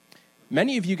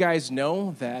Many of you guys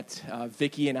know that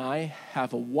Vicky and I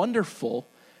have a wonderful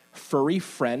furry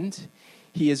friend.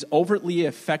 He is overtly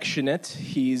affectionate,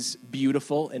 he's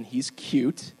beautiful, and he's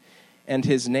cute. And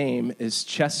his name is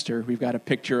Chester. We've got a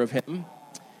picture of him.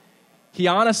 He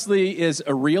honestly is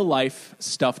a real-life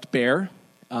stuffed bear.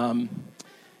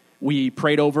 We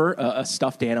prayed over a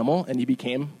stuffed animal, and he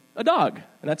became a dog,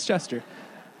 and that's Chester.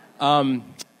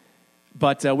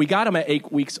 But we got him at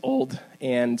 8 weeks old,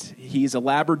 and he's a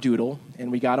Labradoodle, and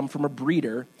we got him from a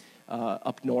breeder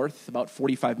up north, about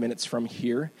 45 minutes from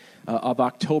here, of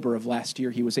October of last year.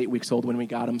 He was 8 weeks old when we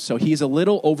got him, so he's a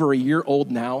little over a year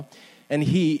old now, and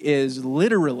he is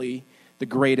literally the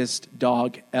greatest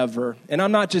dog ever. And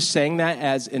I'm not just saying that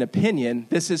as an opinion.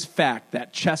 This is fact,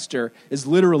 that Chester is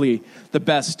literally the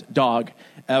best dog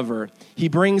ever. He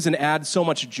brings and adds so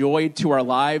much joy to our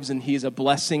lives, and he's a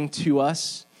blessing to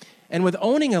us. And with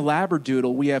owning a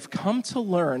Labradoodle, we have come to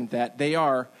learn that they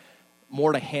are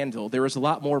more to handle. There is a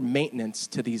lot more maintenance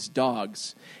to these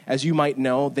dogs. As you might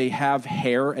know, they have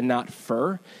hair and not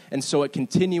fur, and so it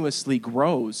continuously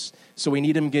grows. So we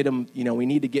need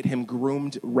to get him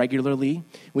groomed regularly.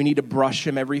 We need to brush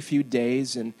him every few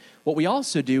days. And what we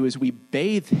also do is we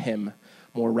bathe him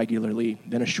more regularly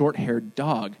than a short-haired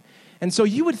dog. And so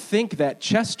you would think that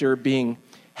Chester, being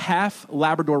half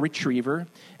Labrador Retriever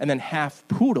and then half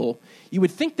Poodle, you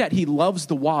would think that he loves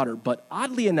the water, but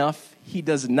oddly enough, he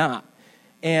does not.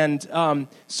 And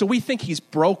so we think he's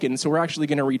broken, so we're actually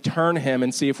going to return him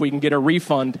and see if we can get a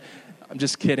refund. I'm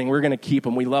just kidding. We're going to keep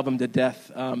him. We love him to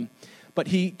death. But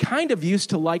he kind of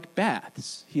used to like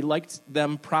baths. He liked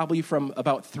them probably from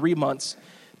about 3 months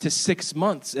to 6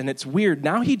 months, and it's weird.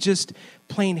 Now he just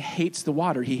plain hates the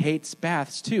water. He hates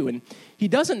baths too, and he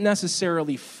doesn't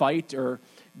necessarily fight or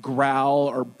growl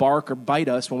or bark or bite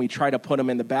us when we try to put him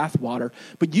in the bath water,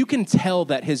 but you can tell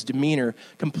that his demeanor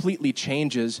completely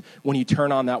changes when you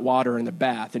turn on that water in the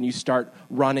bath and you start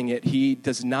running it. He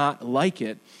does not like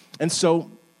it. And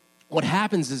so what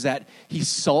happens is that he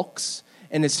sulks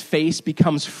and his face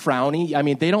becomes frowny. I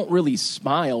mean, they don't really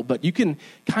smile, but you can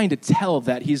kind of tell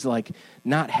that he's like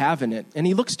not having it. And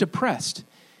he looks depressed.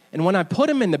 And when I put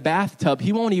him in the bathtub,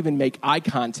 he won't even make eye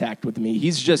contact with me. He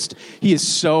is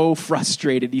so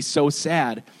frustrated. He's so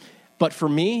sad. But for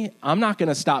me, I'm not going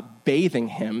to stop bathing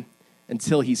him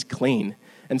until he's clean.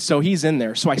 And so he's in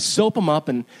there. So I soap him up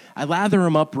and I lather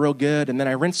him up real good, and then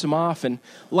I rinse him off. And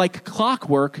like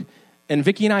clockwork, and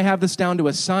Vicky and I have this down to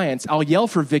a science, I'll yell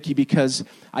for Vicky because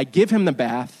I give him the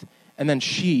bath, and then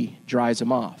she dries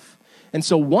him off. And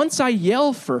so once I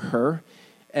yell for her,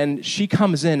 and she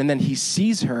comes in, and then he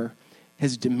sees her,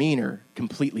 his demeanor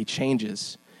completely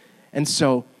changes. And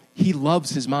so he loves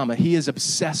his mama. He is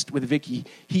obsessed with Vicky.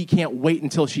 He can't wait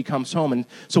until she comes home. And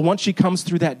so once she comes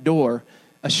through that door,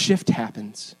 a shift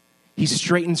happens. He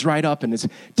straightens right up, and his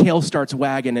tail starts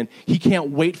wagging, and he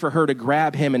can't wait for her to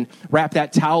grab him and wrap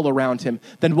that towel around him.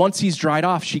 Then once he's dried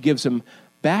off, she gives him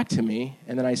back to me,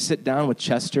 and then I sit down with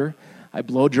Chester. I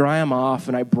blow dry him off,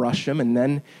 and I brush him, and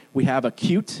then we have a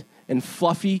cute and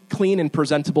fluffy, clean, and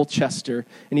presentable Chester,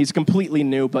 and he's completely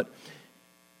new. But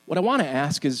what I want to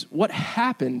ask is, what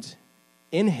happened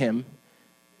in him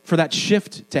for that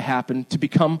shift to happen, to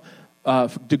become,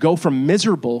 to go from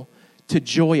miserable to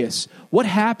joyous? What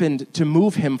happened to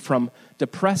move him from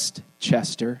depressed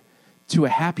Chester to a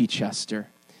happy Chester?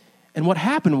 And what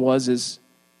happened is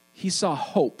he saw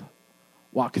hope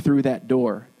walk through that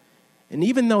door. And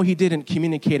even though he didn't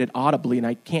communicate it audibly, and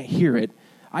I can't hear it,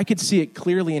 I could see it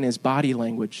clearly in his body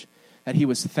language that he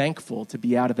was thankful to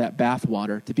be out of that bath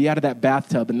water, to be out of that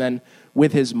bathtub, and then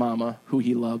with his mama, who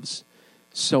he loves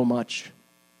so much.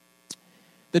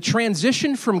 The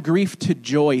transition from grief to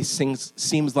joy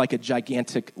seems like a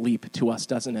gigantic leap to us,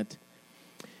 doesn't it?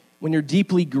 When you're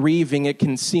deeply grieving, it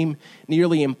can seem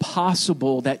nearly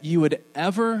impossible that you would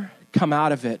ever come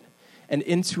out of it and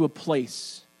into a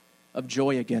place of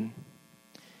joy again.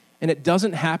 And it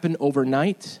doesn't happen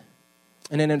overnight.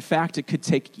 And then, in fact, it could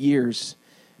take years.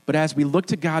 But as we look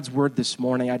to God's word this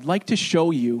morning, I'd like to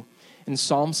show you in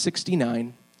Psalm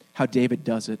 69 how David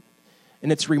does it. And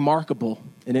it's remarkable,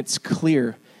 and it's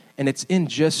clear, and it's in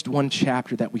just one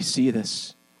chapter that we see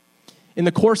this. In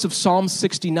the course of Psalm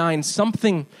 69,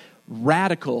 something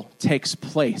radical takes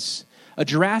place. A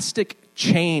drastic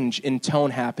change in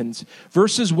tone happens.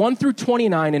 Verses 1 through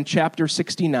 29 in chapter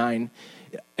 69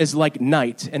 is like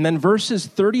night. And then verses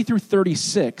 30 through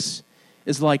 36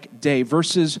 is like day.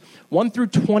 Verses 1 through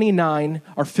 29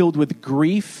 are filled with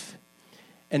grief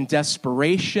and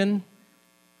desperation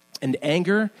and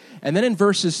anger. And then in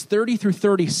verses 30 through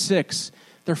 36,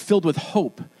 they're filled with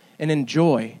hope and in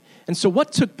joy. And so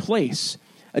what took place?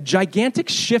 a gigantic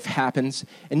shift happens,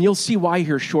 and you'll see why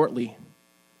here shortly.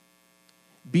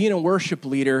 Being a worship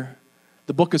leader,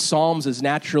 the book of Psalms is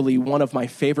naturally one of my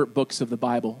favorite books of the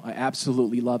Bible. I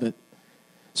absolutely love it.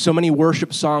 So many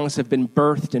worship songs have been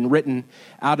birthed and written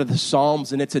out of the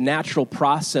Psalms, and it's a natural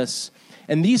process.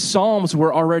 And these Psalms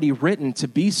were already written to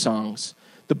be songs.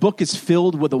 The book is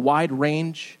filled with a wide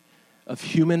range of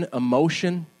human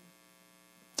emotion,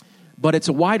 but it's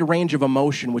a wide range of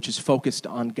emotion which is focused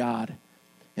on God.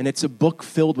 And it's a book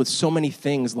filled with so many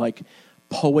things like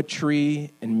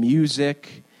poetry and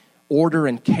music, order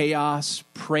and chaos,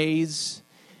 praise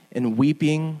and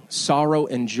weeping, sorrow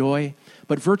and joy.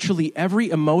 But virtually every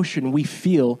emotion we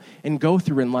feel and go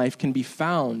through in life can be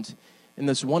found in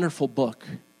this wonderful book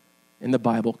in the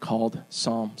Bible called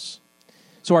Psalms.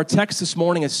 So our text this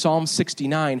morning is Psalm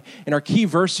 69, and our key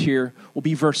verse here will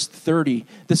be verse 30.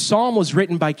 The psalm was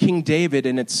written by King David,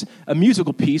 and it's a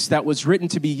musical piece that was written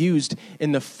to be used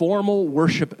in the formal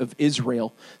worship of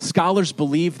Israel. Scholars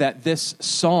believe that this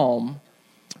psalm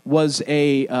was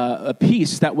a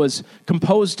piece that was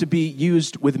composed to be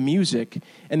used with music.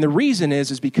 And the reason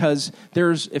is because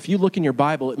if you look in your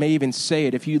Bible, it may even say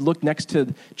it. If you look next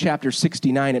to chapter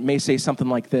 69, it may say something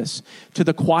like this: to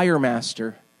the choir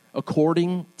master,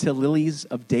 according to Lilies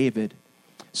of David.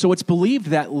 So it's believed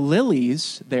that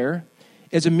Lilies there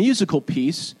is a musical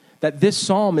piece that this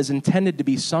psalm is intended to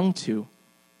be sung to.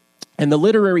 And the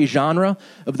literary genre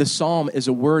of the psalm is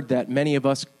a word that many of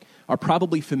us are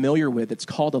probably familiar with. It's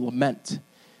called a lament.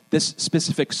 This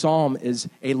specific psalm is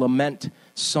a lament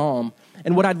psalm.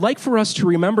 And what I'd like for us to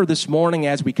remember this morning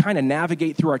as we kind of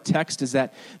navigate through our text is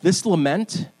that this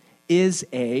lament is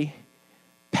a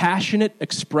passionate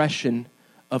expression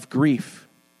of grief.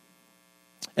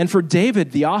 And for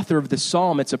David, the author of this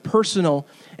psalm, it's a personal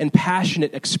and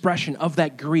passionate expression of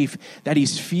that grief that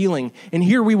he's feeling. And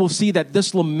here we will see that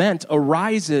this lament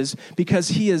arises because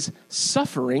he is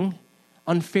suffering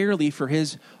unfairly for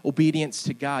his obedience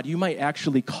to God. You might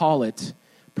actually call it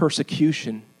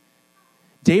persecution.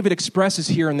 David expresses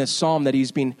here in this psalm that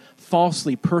he's been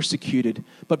falsely persecuted,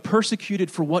 but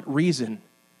persecuted for what reason?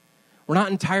 We're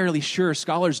not entirely sure.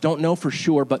 Scholars don't know for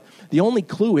sure, but the only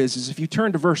clue is if you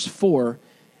turn to verse 4,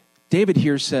 David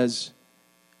here says,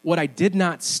 "What I did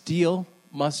not steal,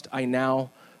 must I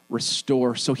now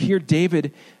restore." So here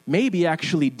David may be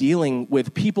actually dealing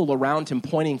with people around him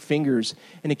pointing fingers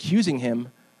and accusing him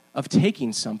of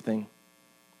taking something.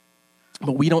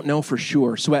 But we don't know for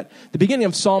sure. So at the beginning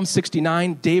of Psalm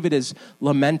 69, David is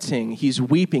lamenting. He's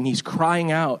weeping. He's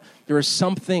crying out. There is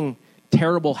something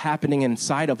terrible happening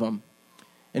inside of him.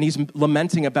 And he's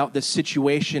lamenting about this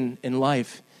situation in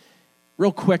life.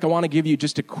 Real quick, I want to give you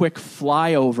just a quick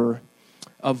flyover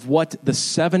of what the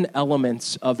 7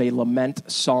 elements of a lament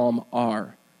psalm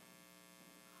are.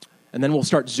 And then we'll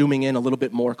start zooming in a little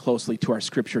bit more closely to our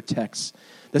scripture texts.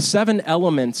 The 7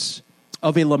 elements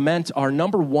of a lament are,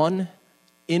 number 1,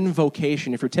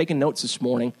 invocation. If you're taking notes this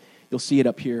morning, you'll see it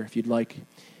up here if you'd like.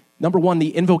 Number 1,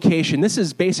 the invocation. This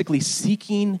is basically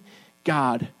seeking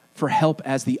God for help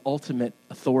as the ultimate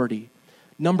authority.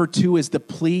 Number 2 is the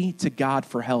plea to God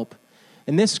for help.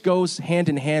 And this goes hand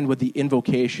in hand with the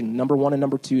invocation. Number 1 and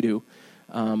number 2 do.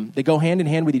 They go hand in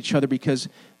hand with each other because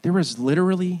there is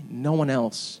literally no one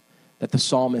else that the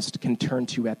psalmist can turn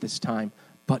to at this time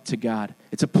but to God.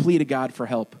 It's a plea to God for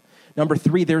help. Number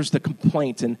 3, there's the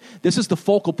complaint. And this is the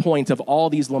focal point of all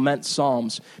these lament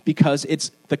psalms because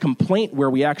it's the complaint where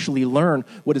we actually learn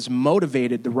what has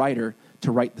motivated the writer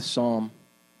to write the psalm.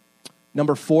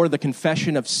 Number 4, the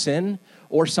confession of sin,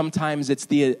 or sometimes it's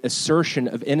the assertion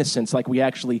of innocence, like we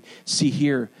actually see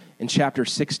here in chapter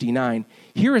 69.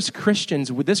 Here as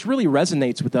Christians, this really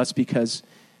resonates with us because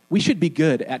we should be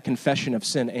good at confession of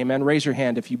sin. Amen? Raise your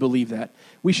hand if you believe that.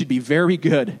 We should be very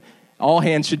good. All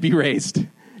hands should be raised.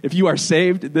 If you are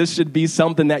saved, this should be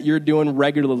something that you're doing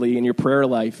regularly in your prayer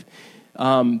life.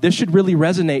 This should really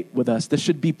resonate with us. This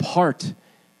should be part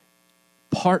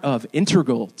of,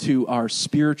 integral to our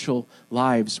spiritual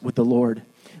lives with the Lord.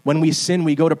 When we sin,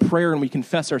 we go to prayer and we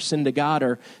confess our sin to God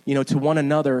or, to one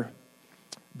another.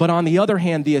 But on the other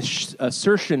hand, the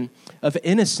assertion of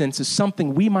innocence is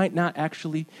something we might not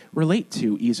actually relate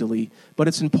to easily. But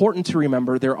it's important to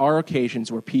remember there are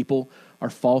occasions where people are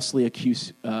falsely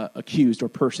accused or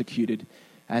persecuted,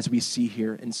 as we see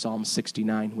here in Psalm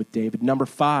 69 with David. Number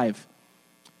 5,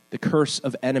 the curse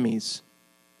of enemies.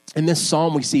 In this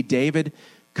psalm, we see David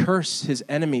curse his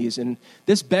enemies. And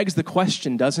this begs the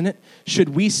question, doesn't it? Should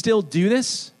we still do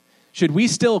this? Should we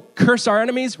still curse our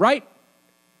enemies, right?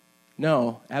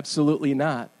 No, absolutely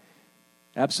not.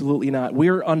 Absolutely not.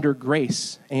 We're under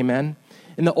grace, amen?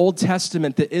 In the Old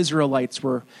Testament, the Israelites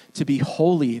were to be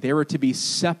holy. They were to be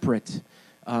separate.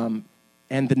 And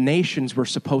the nations were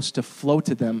supposed to flow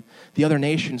to them. The other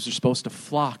nations were supposed to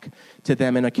flock to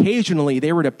them. And occasionally,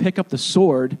 they were to pick up the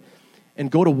sword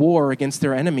and go to war against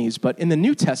their enemies. But in the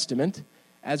New Testament,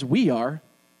 as we are,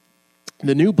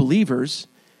 the new believers,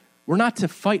 we're not to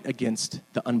fight against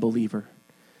the unbeliever,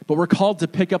 but we're called to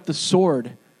pick up the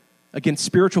sword against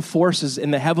spiritual forces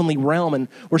in the heavenly realm, and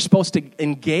we're supposed to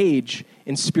engage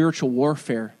in spiritual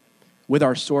warfare with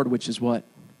our sword, which is what?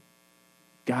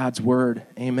 God's word.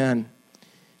 Amen.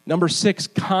 Number 6,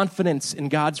 confidence in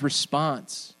God's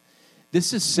response.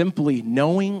 This is simply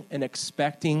knowing and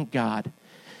expecting God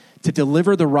to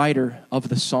deliver the writer of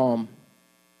the psalm.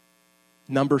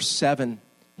 Number 7,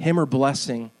 hymn or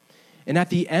blessing. And at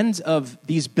the end of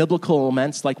these biblical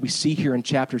laments, like we see here in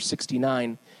chapter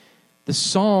 69, the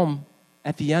psalm,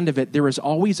 at the end of it, there is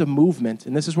always a movement,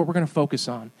 and this is what we're going to focus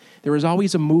on. There is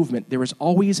always a movement. There is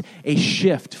always a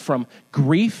shift from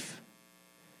grief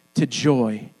to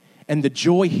joy. And the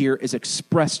joy here is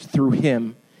expressed through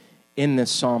him in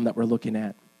this psalm that we're looking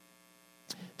at.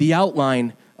 The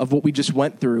outline of what we just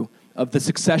went through, of the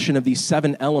succession of these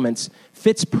 7 elements,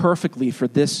 fits perfectly for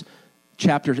this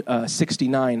chapter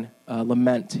 69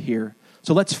 lament here.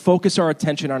 So let's focus our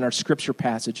attention on our scripture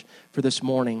passage for this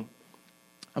morning.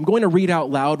 I'm going to read out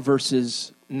loud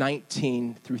verses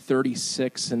 19 through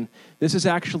 36, and this is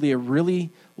actually a really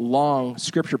long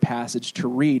scripture passage to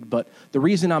read, but the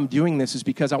reason I'm doing this is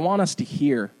because I want us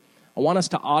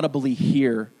to audibly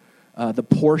hear the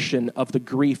portion of the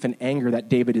grief and anger that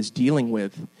David is dealing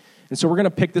with. And so we're going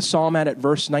to pick this psalm at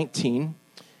verse 19,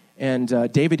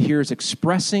 and David here is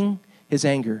expressing his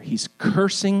anger. He's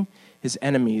cursing his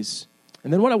enemies.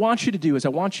 And then what I want you to do is I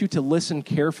want you to listen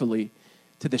carefully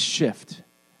to the shift.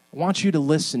 I want you to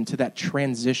listen to that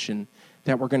transition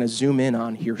that we're going to zoom in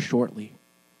on here shortly.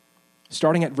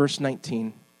 Starting at verse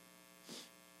 19.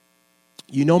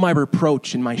 You know my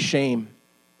reproach and my shame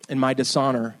and my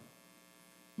dishonor.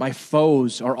 My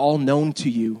foes are all known to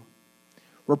you.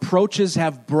 Reproaches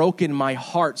have broken my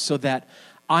heart so that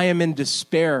I am in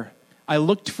despair. I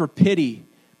looked for pity,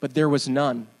 but there was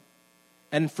none,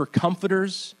 and for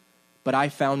comforters, but I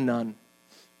found none.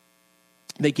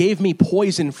 They gave me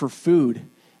poison for food,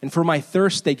 and for my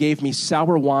thirst they gave me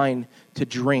sour wine to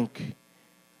drink.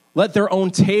 Let their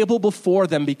own table before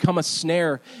them become a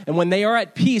snare, and when they are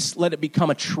at peace, let it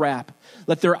become a trap.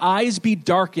 Let their eyes be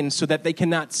darkened so that they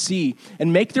cannot see,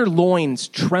 and make their loins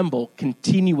tremble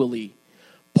continually.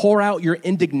 Pour out your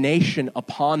indignation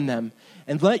upon them,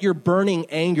 and let your burning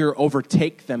anger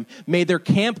overtake them. May their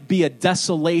camp be a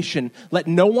desolation. Let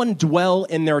no one dwell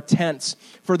in their tents,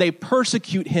 for they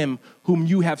persecute him whom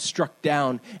you have struck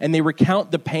down, and they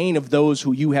recount the pain of those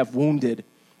who you have wounded.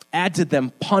 Add to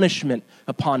them punishment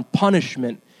upon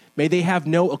punishment. May they have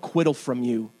no acquittal from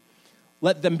you.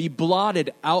 Let them be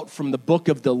blotted out from the book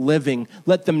of the living.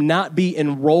 Let them not be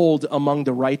enrolled among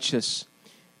the righteous.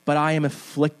 But I am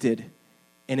afflicted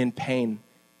and in pain.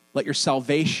 Let your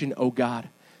salvation, O God,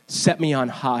 set me on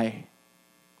high.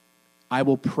 I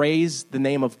will praise the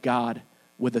name of God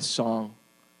with a song.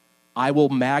 I will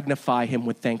magnify him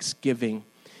with thanksgiving.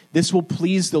 This will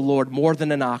please the Lord more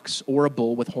than an ox or a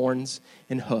bull with horns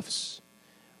and hoofs.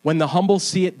 When the humble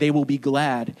see it, they will be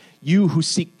glad. You who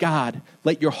seek God,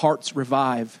 let your hearts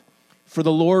revive. For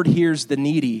the Lord hears the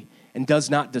needy and does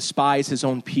not despise his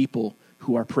own people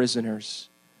who are prisoners.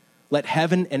 Let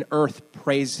heaven and earth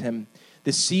praise him,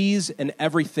 the seas and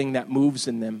everything that moves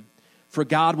in them. For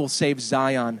God will save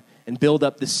Zion and build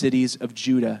up the cities of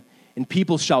Judah, and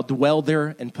people shall dwell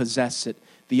there and possess it.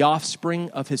 The offspring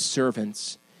of his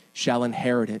servants shall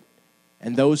inherit it,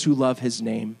 and those who love his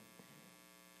name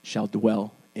shall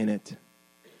dwell in it.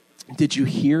 Did you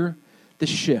hear the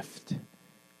shift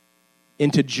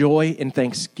into joy and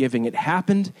thanksgiving? It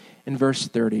happened in verse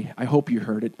 30. I hope you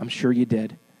heard it. I'm sure you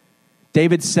did.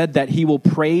 David said that he will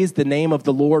praise the name of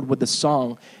the Lord with a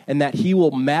song, and that he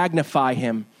will magnify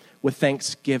him with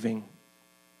thanksgiving.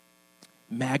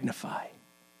 Magnify.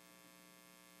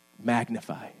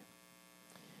 Magnify.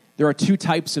 There are 2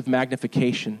 types of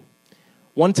magnification.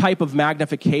 One type of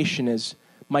magnification is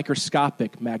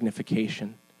microscopic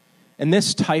magnification. And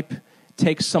this type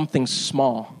takes something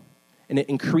small and it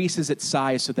increases its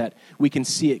size so that we can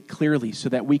see it clearly, so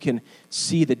that we can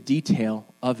see the detail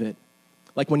of it.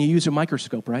 Like when you use a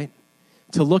microscope, right?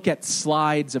 To look at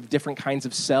slides of different kinds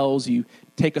of cells, you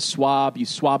take a swab, you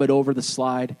swab it over the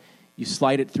slide, you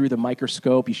slide it through the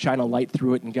microscope, you shine a light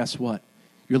through it, and guess what?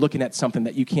 You're looking at something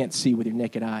that you can't see with your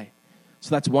naked eye. So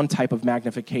that's one type of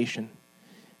magnification.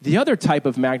 The other type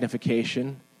of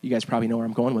magnification, you guys probably know where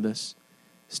I'm going with this,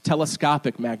 It's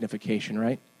telescopic magnification,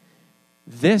 right?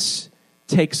 This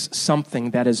takes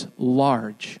something that is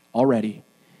large already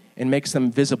and makes them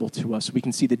visible to us. We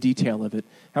can see the detail of it.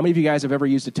 How many of you guys have ever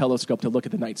used a telescope to look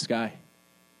at the night sky?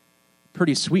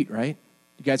 Pretty sweet, right?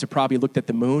 You guys have probably looked at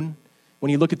the moon.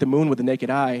 When you look at the moon with the naked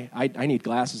eye, I need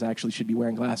glasses. I actually should be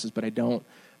wearing glasses, but I don't.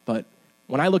 But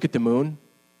when I look at the moon,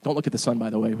 don't look at the sun, by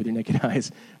the way, with your naked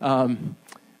eyes.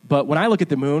 But when I look at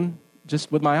the moon,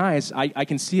 just with my eyes, I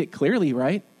can see it clearly,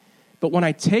 right? But when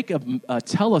I take a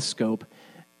telescope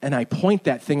and I point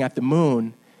that thing at the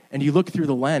moon and you look through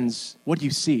the lens, what do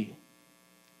you see?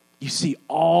 You see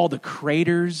all the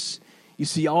craters. You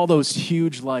see all those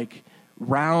huge, like,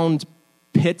 round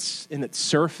pits in its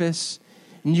surface.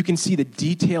 And you can see the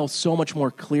detail so much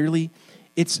more clearly.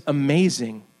 It's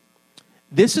amazing.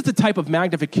 This is the type of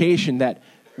magnification that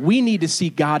we need to see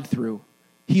God through.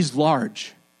 He's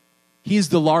large. He's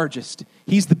the largest.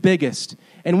 He's the biggest.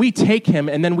 And we take him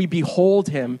and then we behold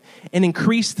him and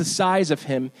increase the size of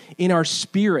him in our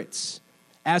spirits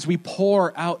as we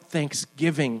pour out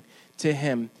thanksgiving to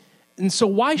him. And so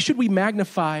why should we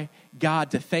magnify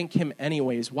God to thank him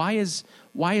anyways? Why is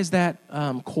that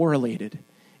correlated?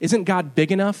 Isn't God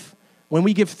big enough? When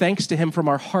we give thanks to him from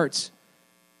our hearts,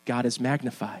 God is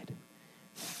magnified.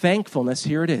 Thankfulness,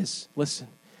 here it is. Listen.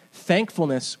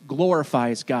 Thankfulness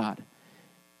glorifies God.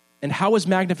 And how is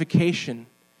magnification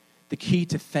the key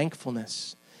to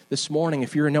thankfulness? This morning,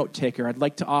 if you're a note taker, I'd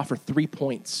like to offer 3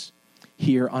 points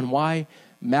here on why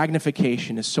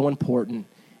magnification is so important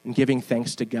in giving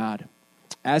thanks to God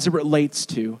as it relates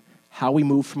to how we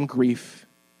move from grief,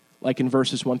 like in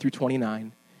verses 1 through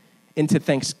 29, into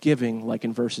thanksgiving, like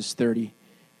in verses 30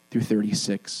 through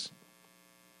 36.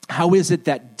 How is it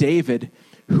that David,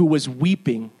 who was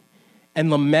weeping and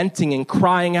lamenting and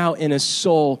crying out in his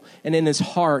soul and in his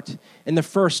heart in the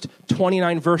first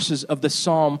 29 verses of the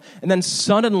psalm, and then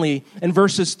suddenly in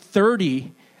verses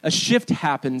 30, a shift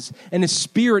happens and his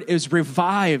spirit is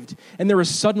revived and there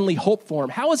is suddenly hope for him?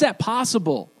 How is that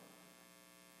possible?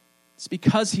 It's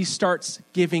because he starts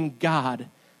giving God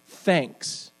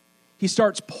thanks. He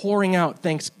starts pouring out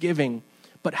thanksgiving.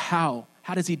 But how?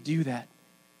 How does he do that?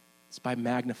 It's by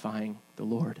magnifying the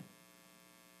Lord.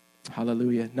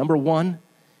 Hallelujah. Number 1,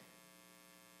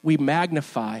 we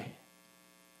magnify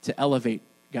to elevate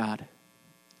God.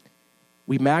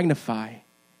 We magnify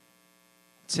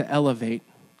to elevate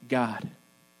God.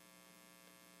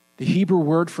 The Hebrew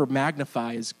word for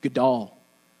magnify is gadol.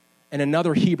 And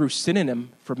another Hebrew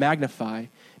synonym for magnify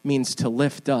means to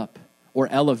lift up or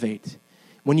elevate.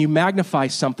 When you magnify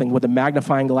something with a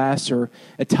magnifying glass or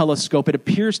a telescope, it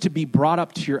appears to be brought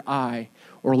up to your eye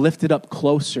or lifted up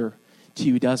closer to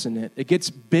you, doesn't it? It gets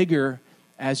bigger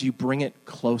as you bring it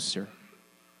closer.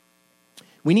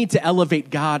 We need to elevate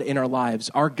God in our lives.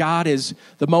 Our God is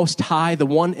the Most High, the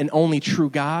one and only true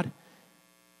God.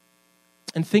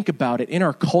 And think about it. In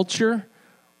our culture,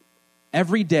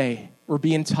 every day we're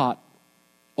being taught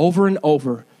over and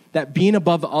over that being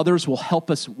above others will help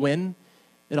us win.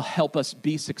 It'll help us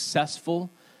be successful.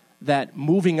 That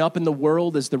moving up in the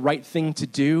world is the right thing to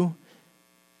do.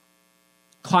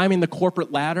 Climbing the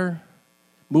corporate ladder,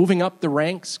 moving up the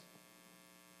ranks,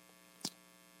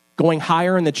 going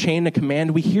higher in the chain of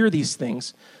command. We hear these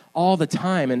things all the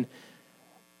time. And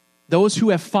those who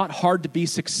have fought hard to be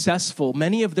successful,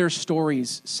 many of their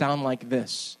stories sound like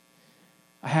this.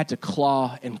 I had to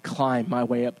claw and climb my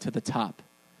way up to the top.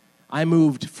 I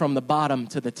moved from the bottom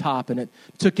to the top, and it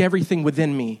took everything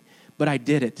within me, but I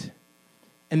did it.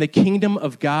 And the kingdom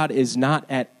of God is not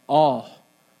at all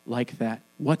like that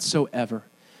whatsoever.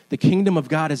 The kingdom of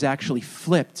God is actually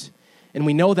flipped. And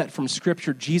we know that from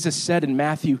Scripture. Jesus said in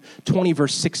Matthew 20,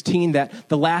 verse 16, that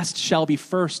the last shall be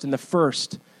first and the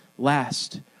first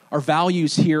last. Our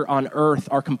values here on earth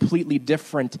are completely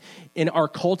different. In our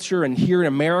culture and here in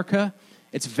America,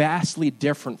 it's vastly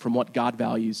different from what God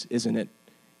values, isn't it?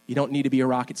 You don't need to be a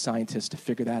rocket scientist to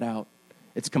figure that out.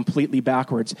 It's completely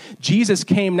backwards. Jesus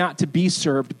came not to be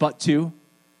served, but to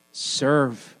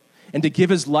serve and to give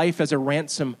his life as a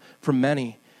ransom for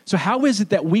many. So how is it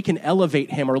that we can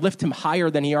elevate him or lift him higher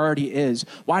than he already is?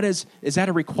 Is that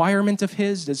a requirement of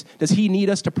his? Does he need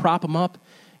us to prop him up?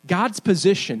 God's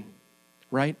position,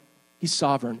 right? He's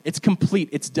sovereign. It's complete.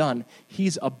 It's done.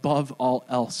 He's above all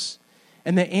else.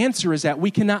 And the answer is that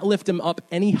we cannot lift him up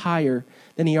any higher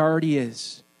than he already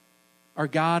is. Our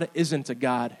God isn't a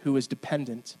God who is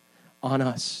dependent on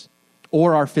us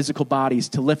or our physical bodies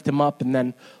to lift him up and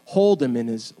then hold him in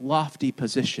his lofty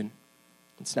position.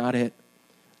 It's not it.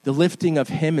 The lifting of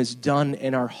him is done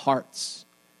in our hearts.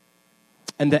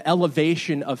 And the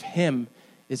elevation of him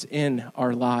is in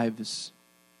our lives.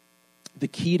 The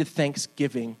key to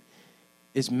thanksgiving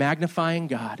is magnifying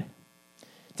God,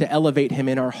 to elevate him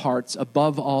in our hearts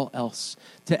above all else,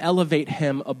 to elevate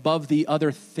him above the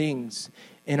other things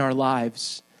in our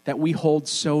lives that we hold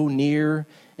so near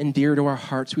and dear to our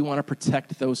hearts. We want to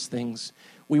protect those things.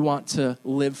 We want to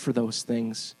live for those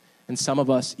things. And some of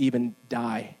us even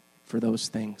die for those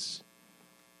things.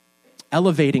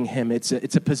 Elevating him, it's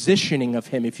a positioning of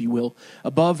him, if you will,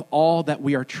 above all that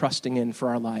we are trusting in for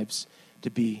our lives to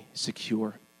be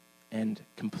secure and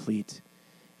complete.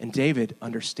 And David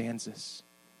understands this.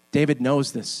 David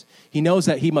knows this. He knows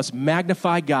that he must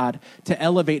magnify God to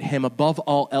elevate him above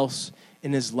all else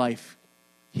in his life.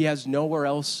 He has nowhere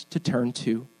else to turn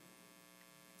to.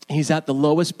 He's at the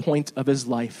lowest point of his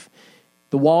life.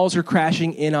 The walls are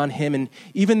crashing in on him, and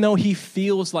even though he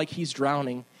feels like he's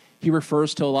drowning, he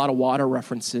refers to a lot of water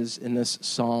references in this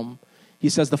psalm. He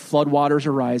says the floodwaters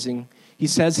are rising. He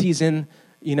says he's in,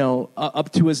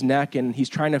 up to his neck, and he's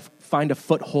trying to find a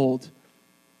foothold.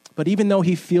 But even though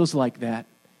he feels like that,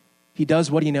 he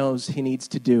does what he knows he needs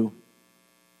to do.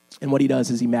 And what he does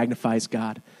is he magnifies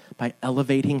God by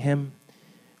elevating him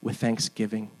with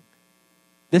thanksgiving.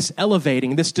 This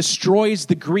elevating, this destroys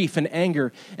the grief and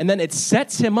anger, and then it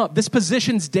sets him up. This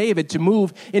positions David to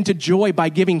move into joy by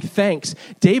giving thanks.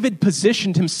 David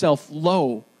positioned himself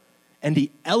low, and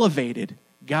he elevated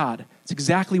God. It's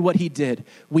exactly what he did.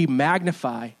 We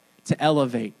magnify to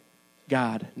elevate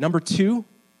God. Number 2,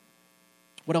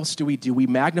 what else do? We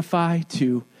magnify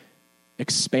to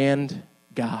expand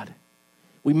God.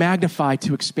 We magnify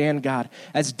to expand God.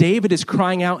 As David is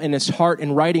crying out in his heart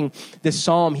and writing this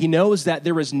psalm, he knows that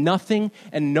there is nothing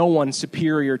and no one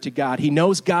superior to God. He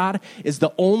knows God is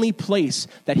the only place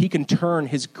that he can turn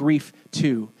his grief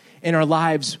to. In our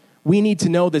lives, we need to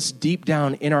know this deep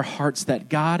down in our hearts that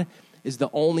God is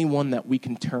the only one that we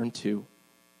can turn to.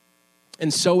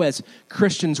 And so as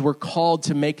Christians, we're called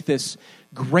to make this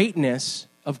greatness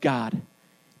of God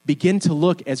begin to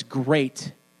look as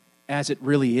great as it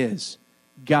really is.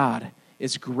 God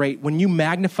is great. When you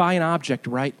magnify an object,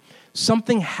 right,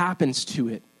 something happens to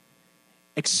it.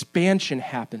 Expansion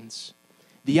happens.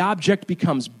 The object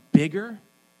becomes bigger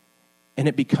and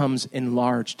it becomes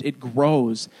enlarged. It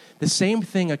grows. The same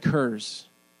thing occurs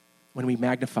when we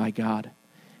magnify God.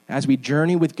 As we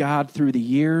journey with God through the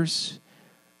years,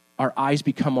 our eyes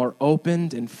become more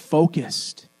opened and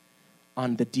focused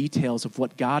on the details of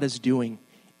what God is doing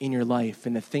in your life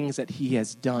and the things that he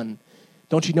has done.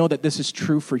 Don't you know that this is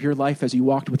true for your life as you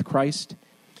walked with Christ?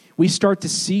 We start to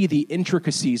see the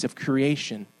intricacies of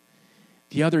creation.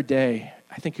 The other day,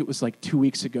 I think it was like 2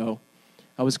 weeks ago,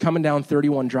 I was coming down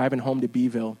 31 driving home to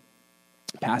Beeville,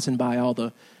 passing by all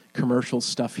the commercial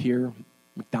stuff here,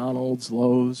 McDonald's,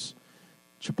 Lowe's,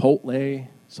 Chipotle,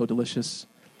 so delicious.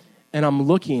 And I'm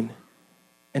looking,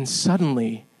 and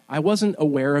suddenly, I wasn't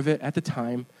aware of it at the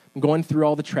time. I'm going through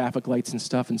all the traffic lights and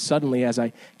stuff, and suddenly as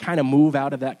I kind of move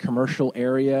out of that commercial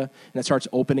area and it starts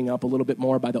opening up a little bit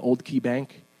more by the Old Key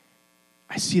Bank,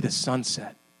 I see the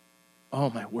sunset. Oh,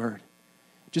 my word.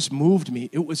 It just moved me.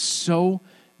 It was so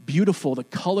beautiful. The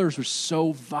colors were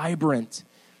so vibrant.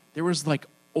 There was like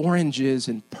oranges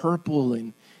and purple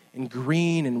and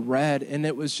green and red, and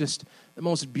it was just the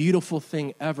most beautiful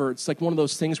thing ever. It's like one of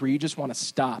those things where you just want to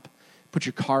stop, put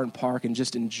your car in park, and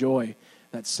just enjoy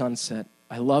that sunset.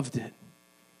 I loved it.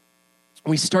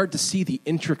 We start to see the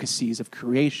intricacies of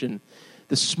creation,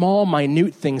 the small,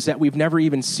 minute things that we've never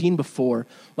even seen before,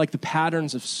 like the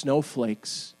patterns of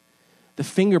snowflakes, the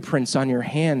fingerprints on your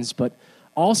hands, but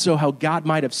also how God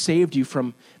might have saved you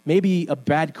from maybe a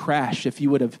bad crash if you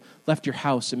would have left your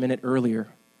house a minute earlier,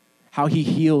 how he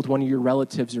healed one of your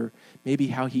relatives, or maybe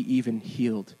how he even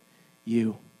healed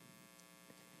you.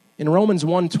 In Romans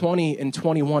 1:20 and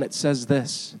 21, it says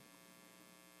this: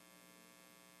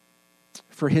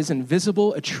 for his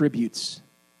invisible attributes,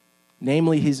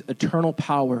 namely his eternal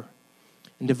power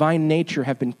and divine nature,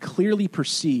 have been clearly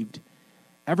perceived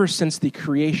ever since the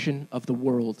creation of the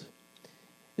world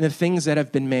and the things that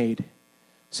have been made.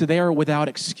 So they are without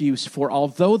excuse, for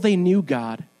although they knew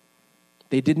God,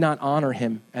 they did not honor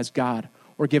him as God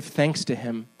or give thanks to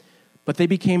him, but they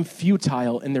became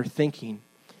futile in their thinking,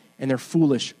 and their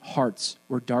foolish hearts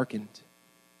were darkened.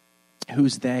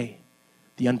 Who's they?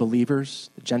 The unbelievers,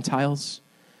 the Gentiles?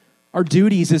 Our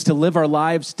duties is to live our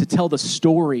lives to tell the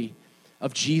story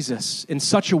of Jesus in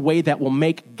such a way that will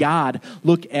make God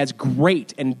look as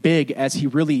great and big as he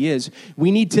really is.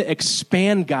 We need to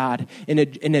expand God in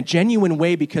a genuine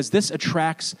way, because this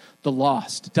attracts the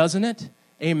lost, doesn't it?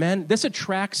 Amen. This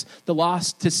attracts the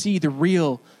lost to see the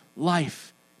real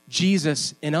life,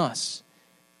 Jesus in us.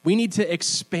 We need to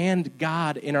expand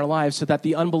God in our lives so that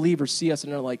the unbelievers see us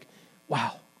and are like,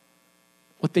 wow,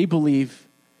 what they believe,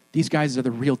 These guys are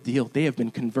the real deal. They have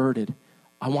been converted.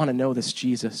 I want to know this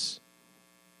Jesus.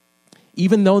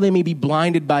 Even though they may be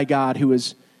blinded by God, who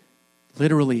is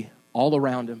literally all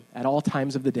around them at all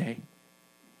times of the day,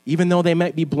 even though they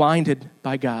might be blinded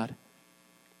by God,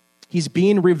 he's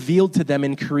being revealed to them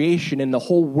in creation, in the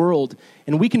whole world.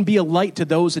 And we can be a light to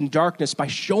those in darkness by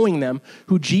showing them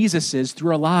who Jesus is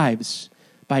through our lives,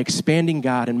 by expanding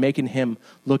God and making him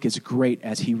look as great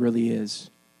as he really is.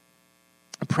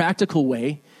 A practical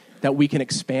way that we can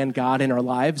expand God in our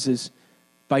lives is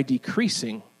by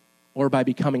decreasing or by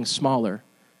becoming smaller.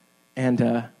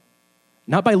 And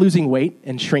not by losing weight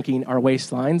and shrinking our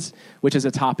waistlines, which is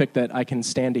a topic that I can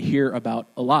stand to hear about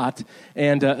a lot,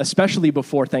 and especially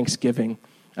before Thanksgiving.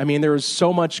 I mean, there is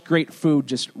so much great food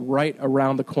just right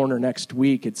around the corner next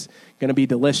week. It's going to be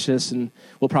delicious, and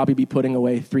we'll probably be putting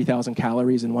away 3,000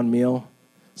 calories in one meal.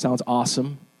 Sounds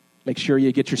awesome. Make sure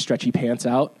you get your stretchy pants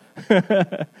out.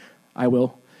 I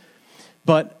will.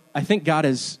 But I think God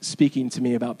is speaking to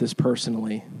me about this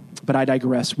personally, but I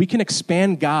digress. We can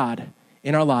expand God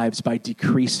in our lives by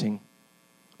decreasing.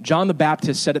 John the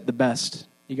Baptist said it the best.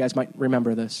 You guys might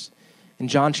remember this. In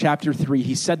John chapter 3,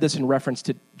 he said this in reference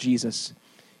to Jesus.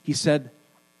 He said,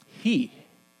 he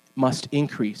must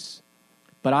increase,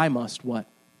 but I must what?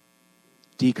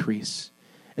 Decrease.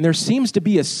 And there seems to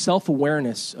be a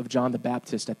self-awareness of John the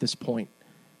Baptist at this point.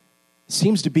 It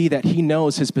seems to be that he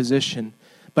knows his position.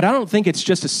 But I don't think it's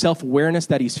just a self-awareness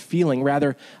that he's feeling.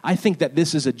 Rather, I think that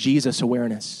this is a Jesus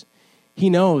awareness. He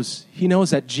knows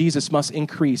that Jesus must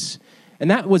increase.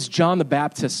 And that was John the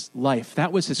Baptist's life.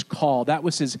 That was his call. That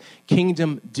was his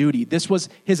kingdom duty. This was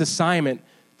his assignment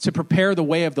to prepare the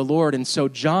way of the Lord. And so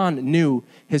John knew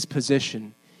his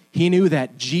position. He knew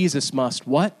that Jesus must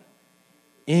what?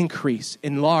 Increase,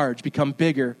 enlarge, become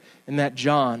bigger. And that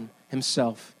John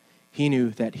himself, he knew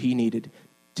that he needed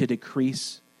to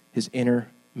decrease his inner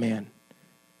man.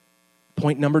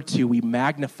 Point number 2, we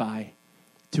magnify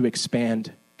to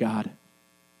expand God.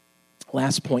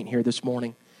 Last point here this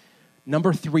morning.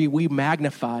 Number 3, we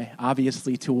magnify,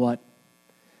 obviously, to what?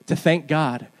 To thank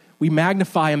God. We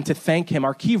magnify him to thank him.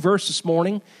 Our key verse this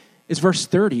morning is verse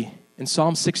 30 in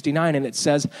Psalm 69, and it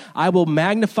says, I will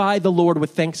magnify the Lord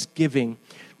with thanksgiving.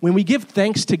 When we give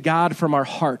thanks to God from our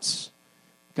hearts,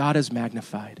 God is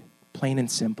magnified, plain and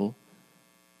simple.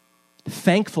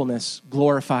 Thankfulness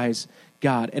glorifies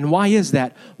God. And why is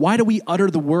that? Why do we utter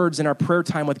the words in our prayer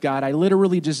time with God? I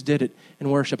literally just did it in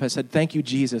worship. I said, thank you,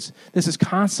 Jesus. This is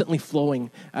constantly flowing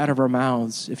out of our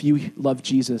mouths. If you love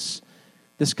Jesus,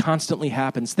 this constantly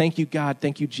happens. Thank you, God.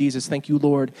 Thank you, Jesus. Thank you,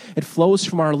 Lord. It flows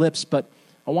from our lips, but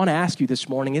I want to ask you this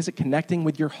morning, is it connecting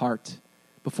with your heart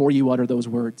before you utter those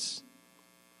words?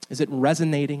 Is it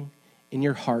resonating in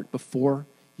your heart before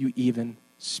you even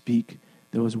speak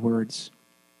those words?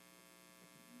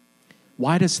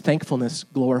 Why does thankfulness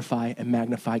glorify and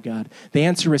magnify God? The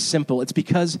answer is simple. It's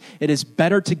because it is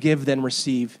better to give than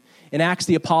receive. In Acts,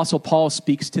 the Apostle Paul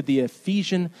speaks to the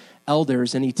Ephesian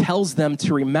elders, and he tells them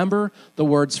to remember the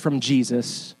words from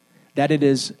Jesus, that it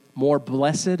is more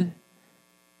blessed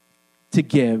to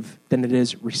give than it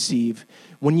is receive.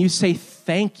 When you say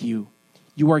thank you,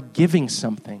 you are giving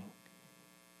something.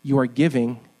 You are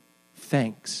giving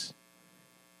thanks.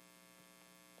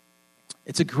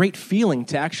 It's a great feeling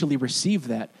to actually receive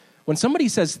that. When somebody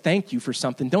says thank you for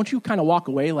something, don't you kind of walk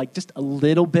away like just a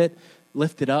little bit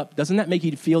lifted up? Doesn't that make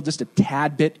you feel just a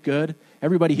tad bit good?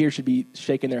 Everybody here should be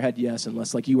shaking their head yes,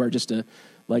 unless like you are just a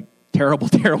like terrible,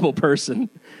 terrible person.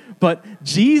 But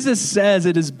Jesus says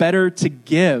it is better to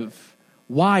give.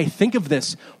 Why? Think of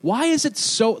this.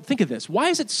 Think of this. Why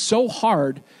is it so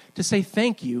hard to say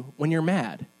thank you when you're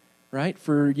mad? Right?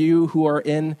 For you who are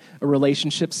in a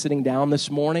relationship sitting down this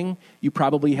morning, you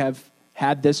probably have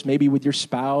had this maybe with your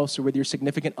spouse or with your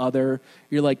significant other.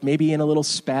 You're like maybe in a little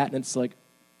spat and it's like,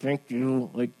 thank you,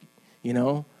 like, you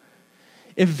know.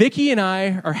 If Vicky and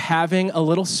I are having a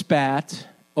little spat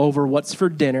over what's for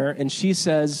dinner and she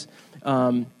says,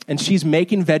 and she's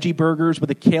making veggie burgers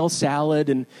with a kale salad,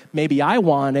 and maybe I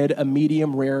wanted a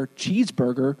medium rare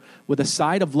cheeseburger with a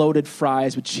side of loaded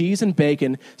fries with cheese and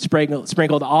bacon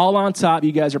sprinkled all on top.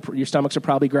 You guys your stomachs are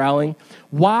probably growling.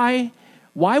 Why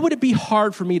would it be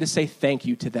hard for me to say thank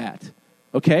you to that?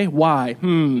 Okay, why?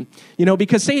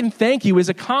 Because saying thank you is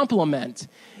a compliment.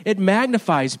 It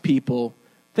magnifies people.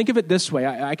 Think of it this way.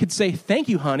 I could say, thank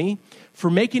you, honey,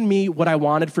 for making me what I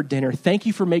wanted for dinner. Thank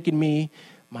you for making me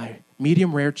my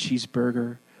medium rare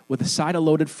cheeseburger with a side of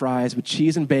loaded fries with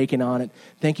cheese and bacon on it.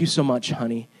 Thank you so much,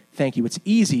 honey. Thank you. It's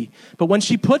easy. But when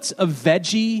she puts a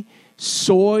veggie,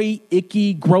 soy,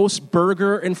 icky, gross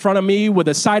burger in front of me with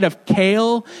a side of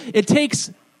kale, it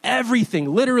takes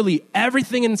everything, literally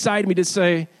everything inside me to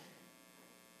say,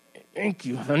 thank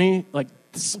you, honey. Like,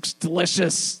 this looks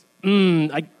delicious.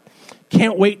 I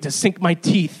can't wait to sink my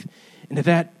teeth into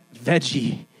that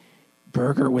veggie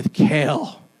burger with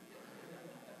kale.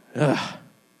 Ugh.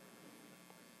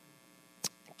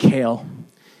 Kale.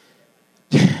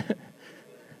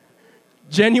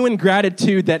 Genuine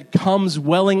gratitude that comes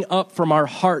welling up from our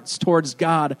hearts towards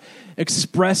God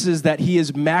expresses that he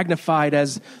is magnified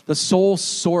as the sole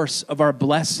source of our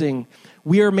blessing.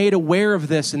 We are made aware of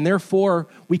this, and therefore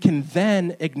we can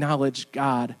then acknowledge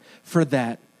God for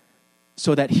that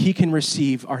so that he can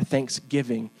receive our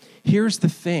thanksgiving. Here's the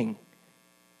thing.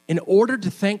 In order to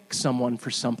thank someone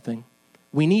for something,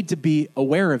 we need to be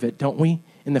aware of it, don't we,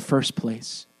 in the first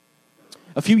place?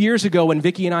 A few years ago, when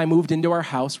Vicki and I moved into our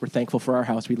house, we're thankful for our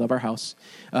house, we love our house,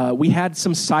 we had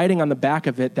some siding on the back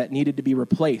of it that needed to be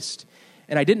replaced.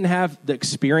 And I didn't have the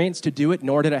experience to do it,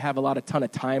 nor did I have a ton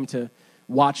of time to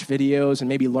watch videos and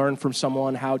maybe learn from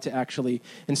someone how to actually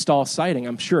install siding.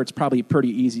 I'm sure it's probably pretty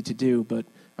easy to do, but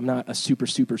I'm not a super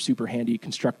handy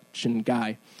construction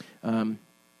guy.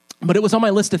 But it was on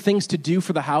my list of things to do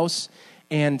for the house.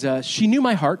 And she knew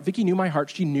my heart. Vicki knew my heart.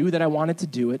 She knew that I wanted to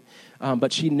do it,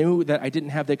 but she knew that I didn't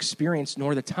have the experience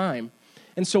nor the time.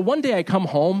 And so one day I come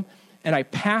home, and I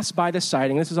pass by the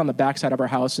siding. This is on the back side of our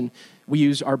house, and we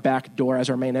use our back door as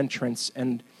our main entrance.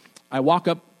 And I walk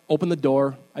up, open the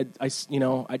door.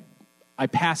 I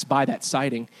pass by that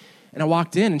siding. And I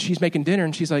walked in, and she's making dinner,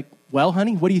 and she's like, well,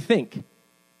 honey, what do you think?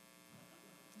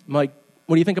 I'm like,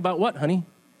 what do you think about what, honey?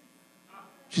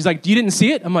 She's like, you didn't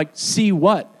see it? I'm like, see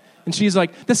what? And she's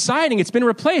like, the siding, it's been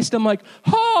replaced. I'm like,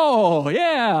 oh,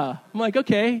 yeah. I'm like,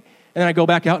 okay. And then I go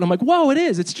back out, and I'm like, whoa, it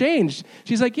is. It's changed.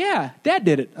 She's like, yeah, Dad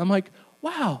did it. I'm like,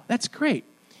 wow, that's great.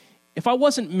 If I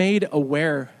wasn't made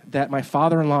aware that my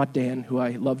father-in-law, Dan, who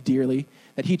I love dearly,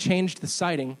 that he changed the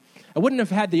siding, I wouldn't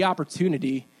have had the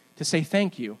opportunity to say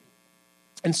thank you.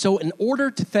 And so in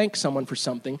order to thank someone for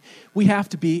something, we have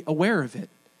to be aware of it.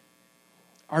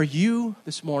 Are you,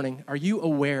 this morning, are you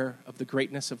aware of the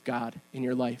greatness of God in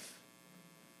your life?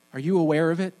 Are you aware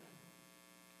of it?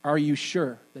 Are you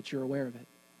sure that you're aware of it?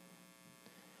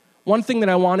 One thing that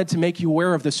I wanted to make you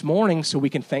aware of this morning so we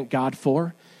can thank God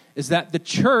for is that the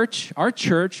church, our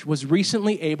church, was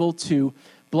recently able to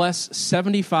bless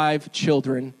 75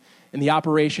 children in the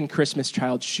Operation Christmas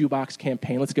Child Shoebox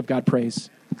campaign. Let's give God praise.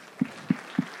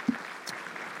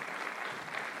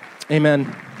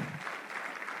 Amen.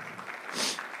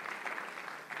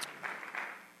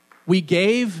 We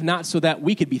gave not so that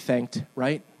we could be thanked,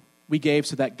 right? We gave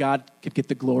so that God could get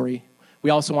the glory.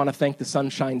 We also want to thank the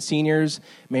Sunshine Seniors.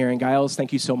 Mayor and Giles,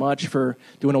 thank you so much for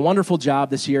doing a wonderful job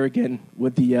this year again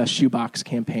with the shoebox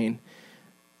campaign.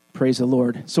 Praise the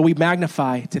Lord. So we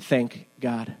magnify to thank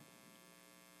God.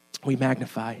 We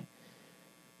magnify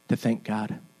to thank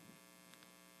God.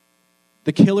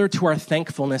 The killer to our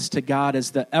thankfulness to God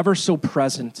is the ever so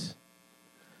present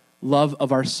love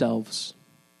of ourselves.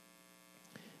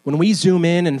 When we zoom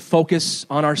in and focus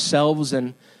on ourselves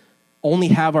and only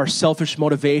have our selfish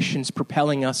motivations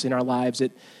propelling us in our lives,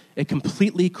 it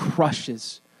completely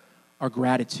crushes our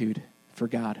gratitude for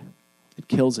God. It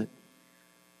kills it.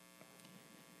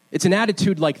 It's an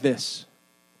attitude like this.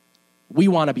 We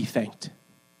want to be thanked.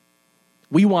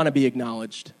 We want to be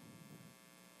acknowledged.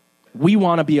 We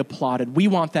want to be applauded. We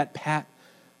want that pat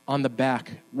on the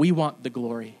back. We want the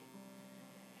glory.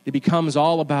 It becomes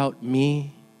all about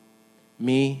me,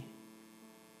 and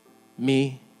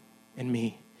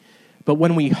me. But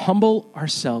when we humble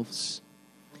ourselves,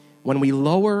 when we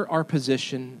lower our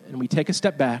position and we take a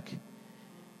step back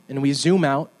and we zoom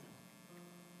out,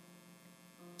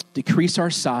 decrease our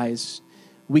size,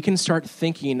 we can start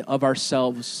thinking of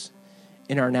ourselves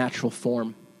in our natural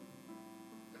form.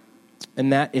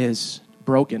 And that is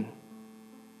broken,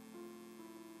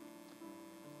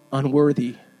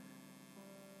 unworthy,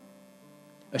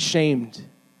 ashamed,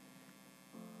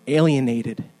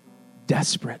 alienated,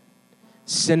 desperate,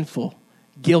 sinful,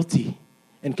 guilty,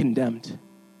 and condemned.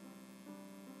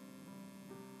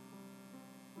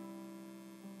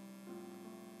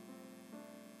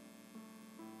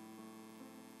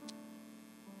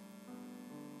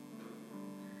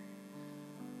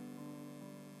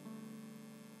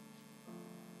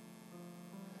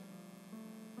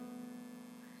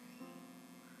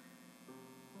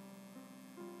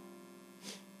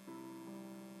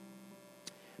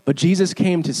 But Jesus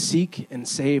came to seek and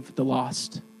save the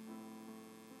lost.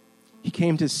 He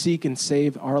came to seek and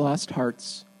save our lost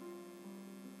hearts.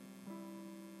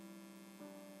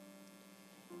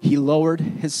 He lowered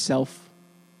himself.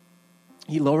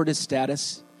 He lowered his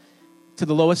status to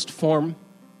the lowest form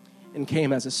and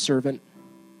came as a servant.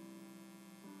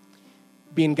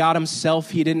 being God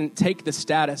himself, he didn't take the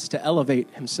status to elevate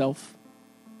himself.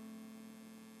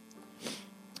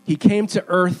 He came to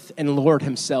earth and lowered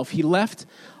himself. He left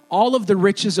all of the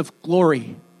riches of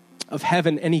glory of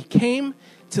heaven, and he came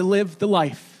to live the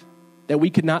life that we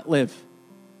could not live.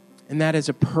 And that is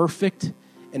a perfect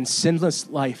and sinless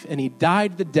life. And he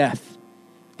died the death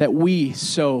that we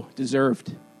so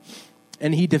deserved.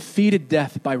 And he defeated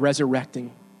death by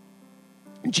resurrecting.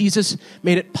 Jesus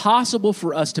made it possible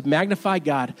for us to magnify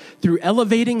God through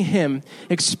elevating him,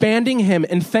 expanding him,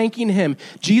 and thanking him.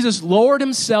 Jesus lowered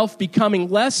himself, becoming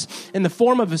less in the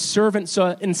form of a servant,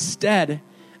 so instead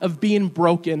of being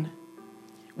broken,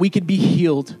 we could be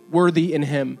healed, worthy in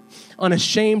him,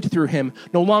 unashamed through him,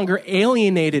 no longer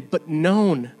alienated, but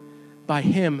known by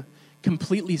him,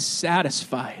 completely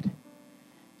satisfied,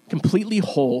 completely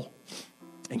whole,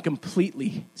 and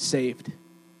completely saved,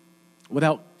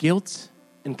 without guilt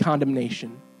and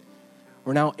condemnation.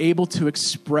 We're now able to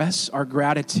express our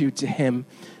gratitude to him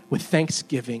with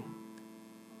thanksgiving.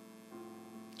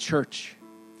 Church,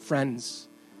 friends,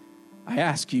 I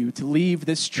ask you to leave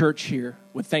this church here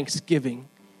with thanksgiving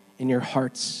in your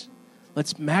hearts.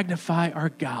 Let's magnify our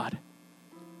God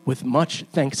with much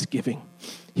thanksgiving.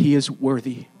 He is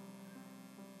worthy.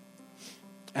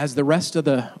 As the rest of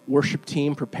the worship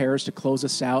team prepares to close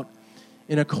us out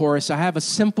in a chorus, I have a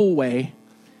simple way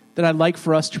that I'd like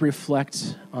for us to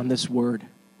reflect on this word.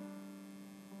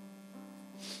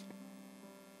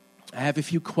 I have a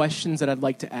few questions that I'd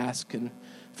like to ask and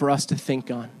for us to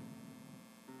think on.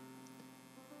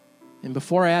 And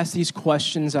before I ask these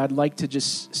questions, I'd like to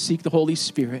just seek the Holy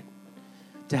Spirit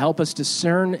to help us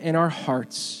discern in our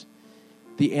hearts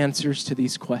the answers to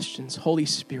these questions. Holy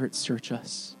Spirit, search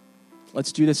us.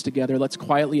 Let's do this together. Let's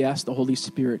quietly ask the Holy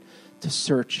Spirit to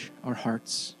search our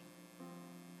hearts.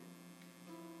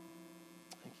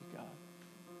 Thank you, God.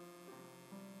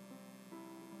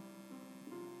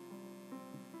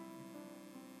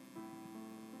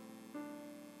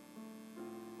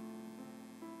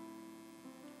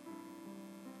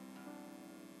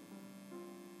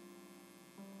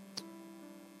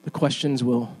 The questions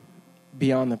will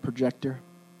be on the projector.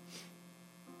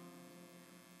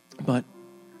 But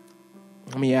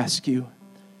let me ask you,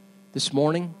 this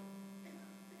morning,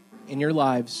 in your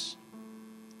lives,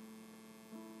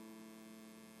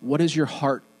 what is your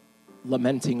heart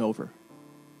lamenting over?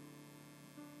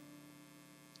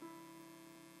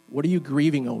 What are you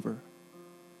grieving over?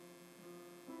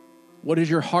 What is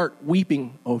your heart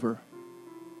weeping over?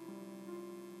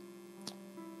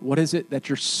 What is it that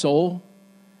your soul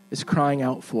is crying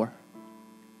out for?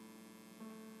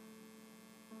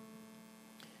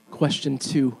 Question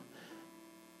 2.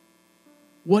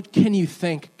 What can you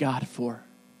thank God for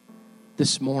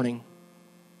this morning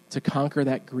to conquer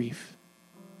that grief?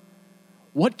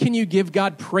 What can you give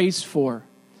God praise for?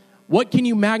 What can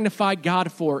you magnify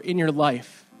God for in your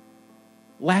life?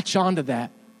 Latch onto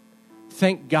that.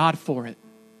 Thank God for it.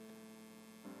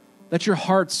 Let your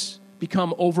hearts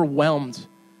become overwhelmed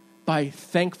by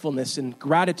thankfulness and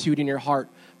gratitude in your heart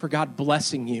for God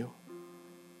blessing you.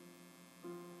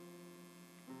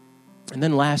 And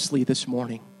then lastly, this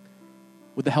morning,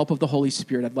 with the help of the Holy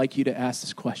Spirit, I'd like you to ask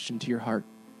this question to your heart.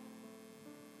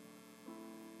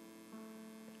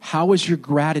 How is your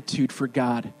gratitude for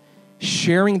God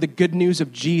sharing the good news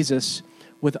of Jesus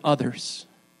with others?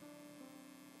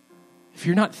 If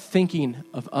you're not thinking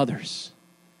of others,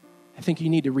 I think you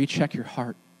need to recheck your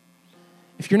heart.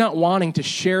 If you're not wanting to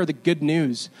share the good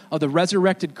news of the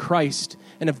resurrected Christ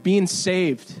and of being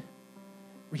saved,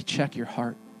 recheck your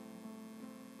heart.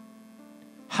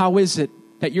 How is it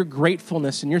that your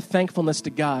gratefulness and your thankfulness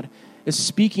to God is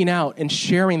speaking out and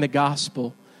sharing the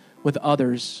gospel with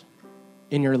others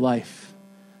in your life?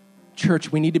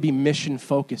 Church, we need to be mission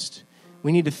focused.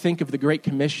 We need to think of the Great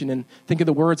Commission and think of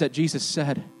the words that Jesus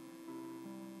said.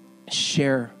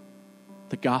 Share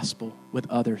the gospel with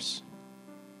others.